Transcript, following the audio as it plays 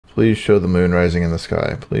Please show the moon rising in the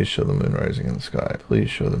sky. Please show the moon rising in the sky. Please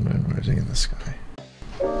show the moon rising in the sky.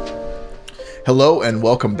 Hello and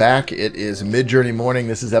welcome back. It is MidJourney Morning.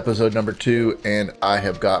 This is episode number 2, and I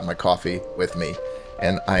have got my coffee with me,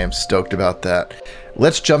 and I am stoked about that.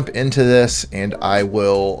 Let's jump into this, and I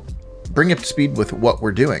will bring you up to speed with what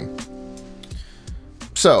we're doing.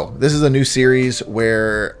 So this is a new series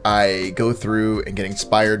where I go through and get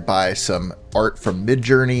inspired by some art from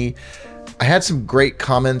MidJourney. I had some great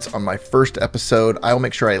comments on my first episode. I will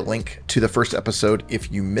make sure I link to the first episode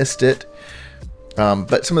if you missed it.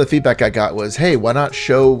 But some of the feedback I got was, hey, why not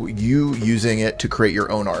show you using it to create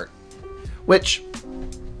your own art? Which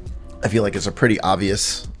I feel like is a pretty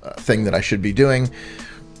obvious thing that I should be doing.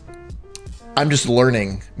 I'm just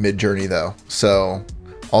learning MidJourney though. So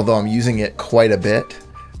although I'm using it quite a bit,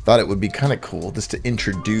 thought it would be kind of cool just to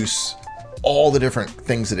introduce all the different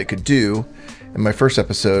things that it could do in my first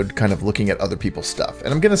episode, kind of looking at other people's stuff.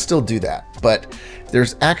 And I'm going to still do that, but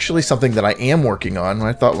there's actually something that I am working on and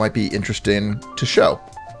I thought might be interesting to show.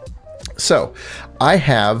 So I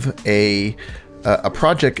have a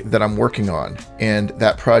project that I'm working on, and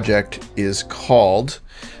that project is called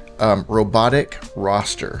Robotic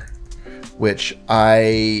Roster, which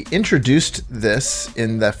I introduced this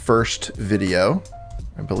in the first video.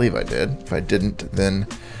 I believe I did. If I didn't, then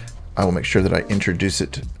I will make sure that I introduce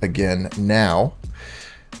it again now.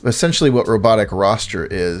 Essentially what Robotic Roster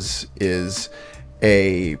is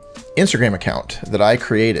a Instagram account that I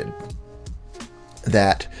created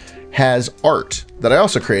that has art that I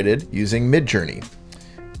also created using MidJourney.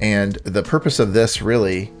 And the purpose of this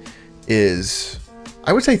really is,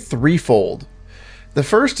 I would say, threefold. The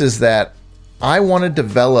first is that I want to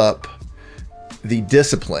develop the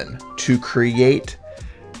discipline to create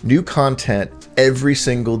new content every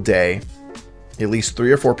single day, at least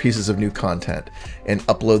 3 or 4 pieces of new content, and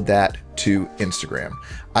upload that to Instagram.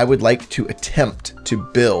 I would like to attempt to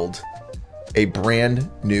build a brand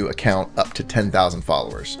new account up to 10,000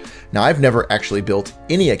 followers. Now, I've never actually built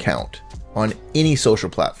any account on any social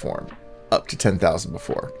platform up to 10,000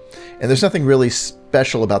 before. And there's nothing really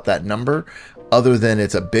special about that number other than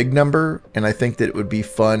it's a big number. And I think that it would be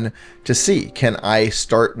fun to see, can I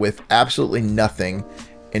start with absolutely nothing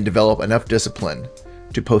and develop enough discipline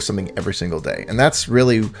to post something every single day? And that's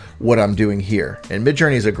really what I'm doing here. And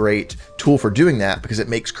MidJourney is a great tool for doing that because it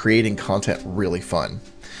makes creating content really fun.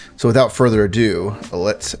 So without further ado,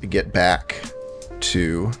 let's get back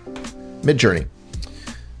to MidJourney.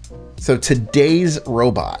 So today's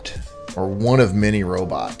robot, or one of many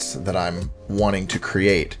robots that I'm wanting to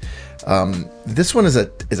create, this one is a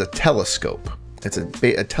telescope. It's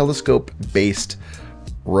a telescope-based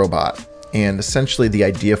robot. And essentially the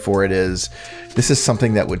idea for it is, this is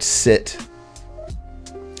something that would sit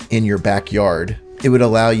in your backyard. It would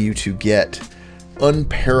allow you to get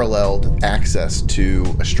unparalleled access to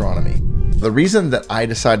astronomy. The reason that I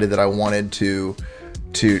decided that I wanted to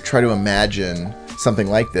try to imagine something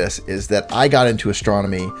like this is that I got into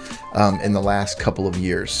astronomy in the last couple of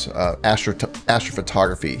years,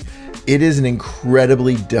 astrophotography. It is an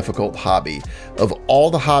incredibly difficult hobby. Of all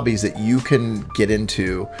the hobbies that you can get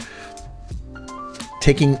into,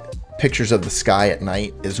 taking pictures of the sky at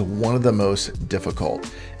night is one of the most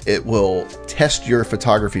difficult. It will test your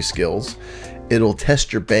photography skills. It'll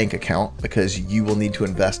test your bank account because you will need to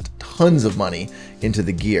invest tons of money into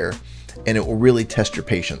the gear. And it will really test your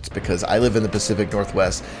patience because I live in the Pacific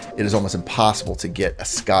Northwest. It is almost impossible to get a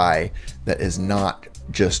sky that is not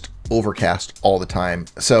just overcast all the time.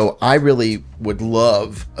 So I really would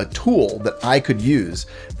love a tool that I could use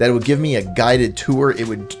that would give me a guided tour. It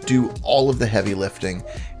would do all of the heavy lifting.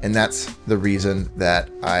 And that's the reason that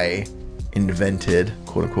I invented,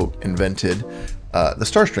 quote unquote, invented the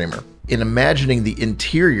Star Streamer. In imagining the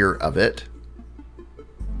interior of it,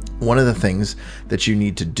 one of the things that you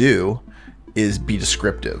need to do is be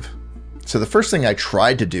descriptive. So the first thing I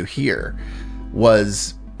tried to do here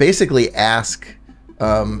was basically ask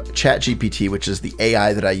ChatGPT, which is the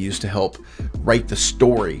AI that I use to help write the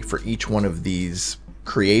story for each one of these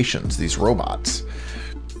creations, these robots.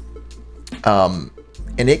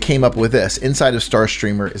 And it came up with this. Inside of Star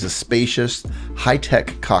Streamer is a spacious,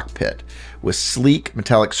 high-tech cockpit with sleek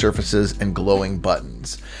metallic surfaces and glowing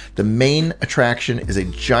buttons. The main attraction is a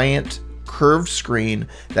giant curved screen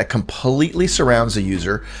that completely surrounds the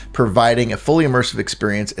user, providing a fully immersive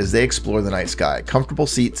experience as they explore the night sky. Comfortable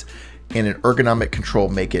seats and an ergonomic control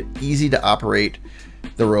make it easy to operate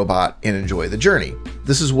the robot and enjoy the journey.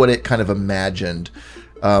 This is what it kind of imagined.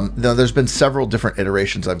 Now, there's been several different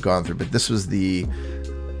iterations I've gone through, but this was the,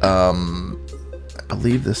 I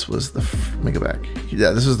believe this was the, let me go back.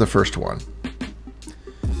 Yeah, this is the first one.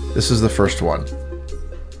 This is the first one.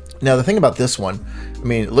 Now, the thing about this one, I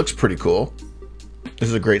mean, it looks pretty cool. This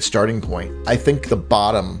is a great starting point. I think the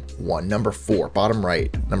bottom one, number 4, bottom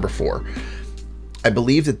right, number 4, I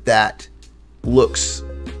believe that that looks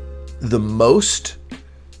the most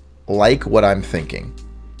like what I'm thinking.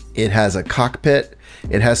 It has a cockpit.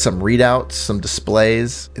 It has some readouts, some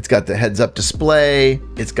displays. It's got the heads-up display.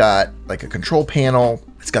 It's got like a control panel.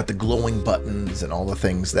 It's got the glowing buttons and all the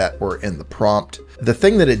things that were in the prompt. The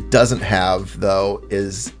thing that it doesn't have, though,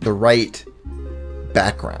 is the right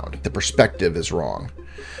background. The perspective is wrong.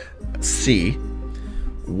 Let's see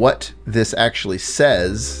what this actually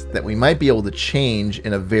says that we might be able to change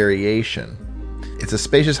in a variation. It's a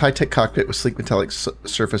spacious high-tech cockpit with sleek metallic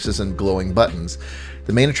surfaces and glowing buttons.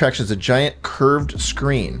 The main attraction is a giant curved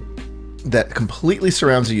screen that completely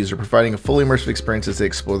surrounds the user, providing a fully immersive experience as they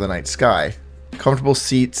explore the night sky. Comfortable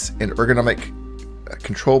seats and ergonomic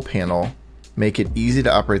control panel make it easy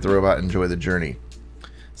to operate the robot and enjoy the journey.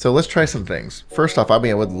 So let's try some things. First off, I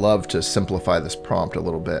mean, I would love to simplify this prompt a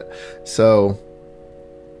little bit. So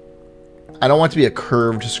I don't want it to be a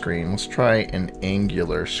curved screen. Let's try an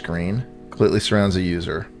angular screen. Completely surrounds the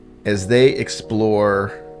user as they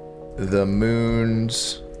explore the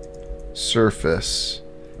moon's surface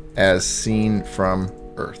as seen from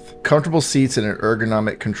Earth. Comfortable seats and an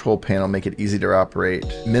ergonomic control panel make it easy to operate.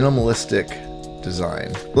 Minimalistic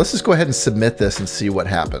design. Let's just go ahead and submit this and see what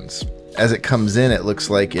happens. As it comes in, it looks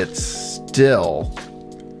like it's still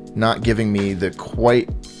not giving me the quite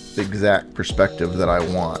exact perspective that I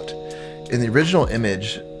want. In the original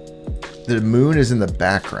image, the moon is in the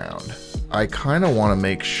background. I kind of want to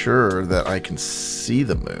make sure that I can see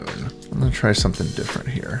the moon. I'm going to try something different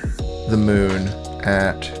here. The moon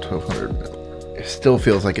at 1200. It still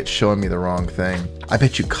feels like it's showing me the wrong thing. I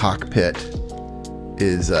bet you cockpit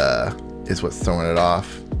is what's throwing it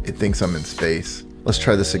off. It thinks I'm in space. Let's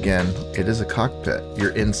try this again. It is a cockpit.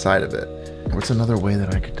 You're inside of it. What's another way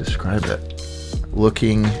that I could describe it?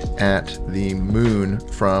 Looking at the moon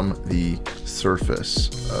from the surface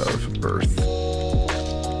of Earth.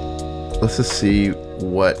 Let's just see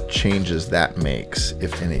what changes that makes,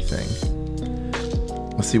 if anything.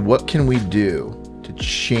 Let's see, what can we do to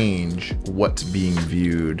change what's being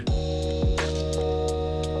viewed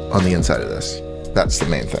on the inside of this? That's the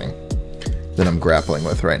main thing that I'm grappling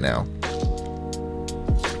with right now.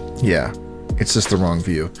 Yeah, it's just the wrong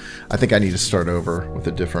view. I think I need to start over with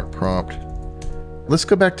a different prompt. Let's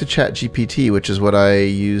go back to ChatGPT, which is what I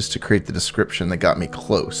used to create the description that got me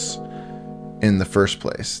close in the first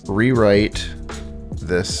place. Rewrite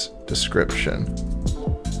this description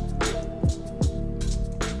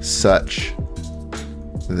such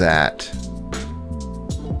that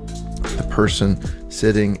the person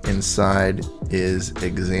sitting inside is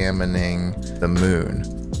examining the moon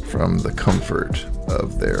from the comfort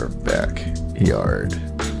of their backyard.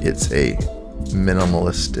 It's a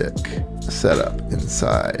minimalistic setup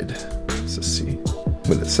inside. Let's just see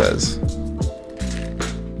what it says.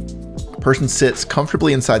 A person sits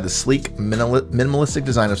comfortably inside the sleek, minimalistic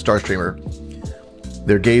design of Starstreamer,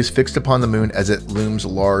 their gaze fixed upon the moon as it looms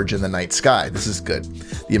large in the night sky. This is good.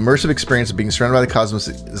 The immersive experience of being surrounded by the cosmos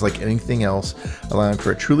is like anything else, allowing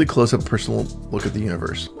for a truly close-up personal look at the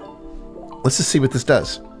universe. Let's just see what this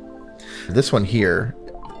does. This one here,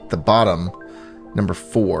 the bottom, number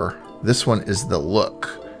 4, this one is the look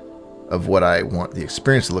of what I want the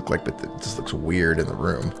experience to look like, but this looks weird in the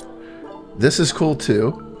room. This is cool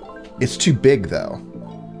too. It's too big though.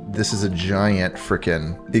 This is a giant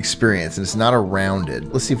frickin' experience and it's not a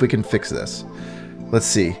rounded. Let's see if we can fix this. Let's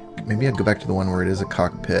see. Maybe I'll go back to the one where it is a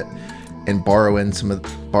cockpit and borrow in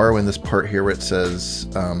this part here where it says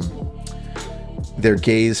their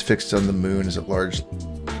gaze fixed on the moon is at large.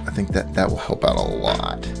 I think that will help out a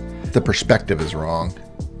lot. The perspective is wrong.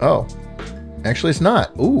 Oh, actually it's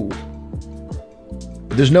not. Ooh.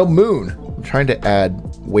 There's no moon. I'm trying to add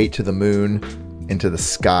weight to the moon into the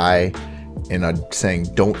sky, and I'm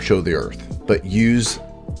saying don't show the Earth, but use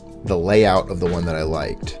the layout of the one that I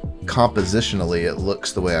liked. Compositionally, it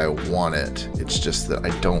looks the way I want it. It's just that I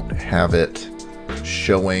don't have it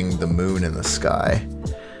showing the moon in the sky.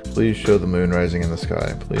 Please show the moon rising in the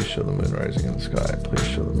sky. Please show the moon rising in the sky. Please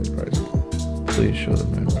show the moon rising. Please show the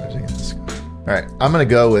moon rising in the sky. All right, I'm gonna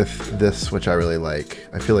go with this, which I really like.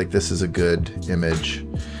 I feel like this is a good image.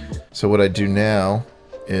 So what I do now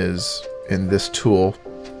is in this tool,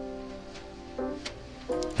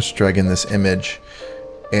 just drag in this image,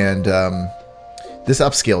 and this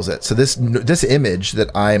upscales it. So this image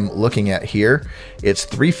that I'm looking at here, it's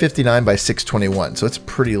 359 by 621. So it's a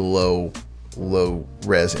pretty low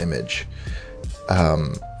res image.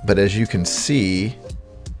 But as you can see,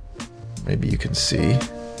 maybe you can see,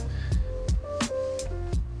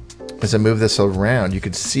 as I move this around, you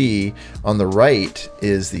can see on the right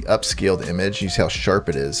is the upscaled image. You see how sharp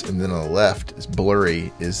it is. And then on the left is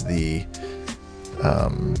blurry, is the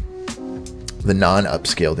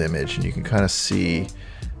non-upscaled image. And you can kind of see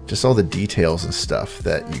just all the details and stuff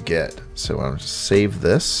that you get. So I'm going to save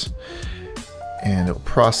this, and it will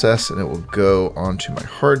process, and it will go onto my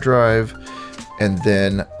hard drive. And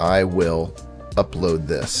then I will upload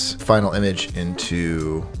this final image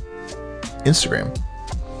into Instagram.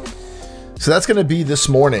 So that's going to be this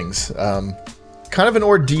morning's. Kind of an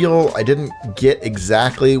ordeal. I didn't get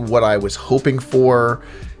exactly what I was hoping for.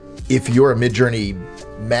 If you're a MidJourney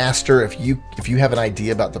master, if you have an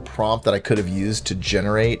idea about the prompt that I could have used to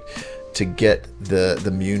generate to get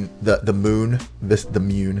the moon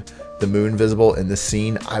visible in this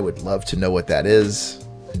scene, I would love to know what that is.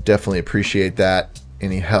 Definitely appreciate that.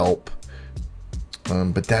 Any help.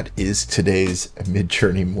 But that is today's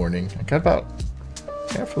MidJourney morning. I got about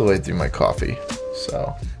half of the way through my coffee,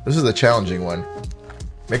 so this is a challenging one.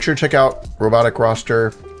 Make sure to check out Robotic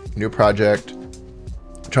Roster, new project.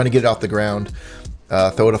 I'm trying to get it off the ground.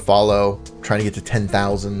 Throw it a follow. I'm trying to get to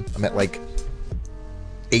 10,000. I'm at like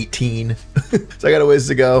 18, so I got a ways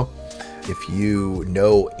to go. If you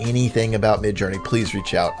know anything about MidJourney, please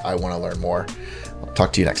reach out. I want to learn more. I'll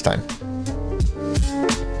talk to you next time.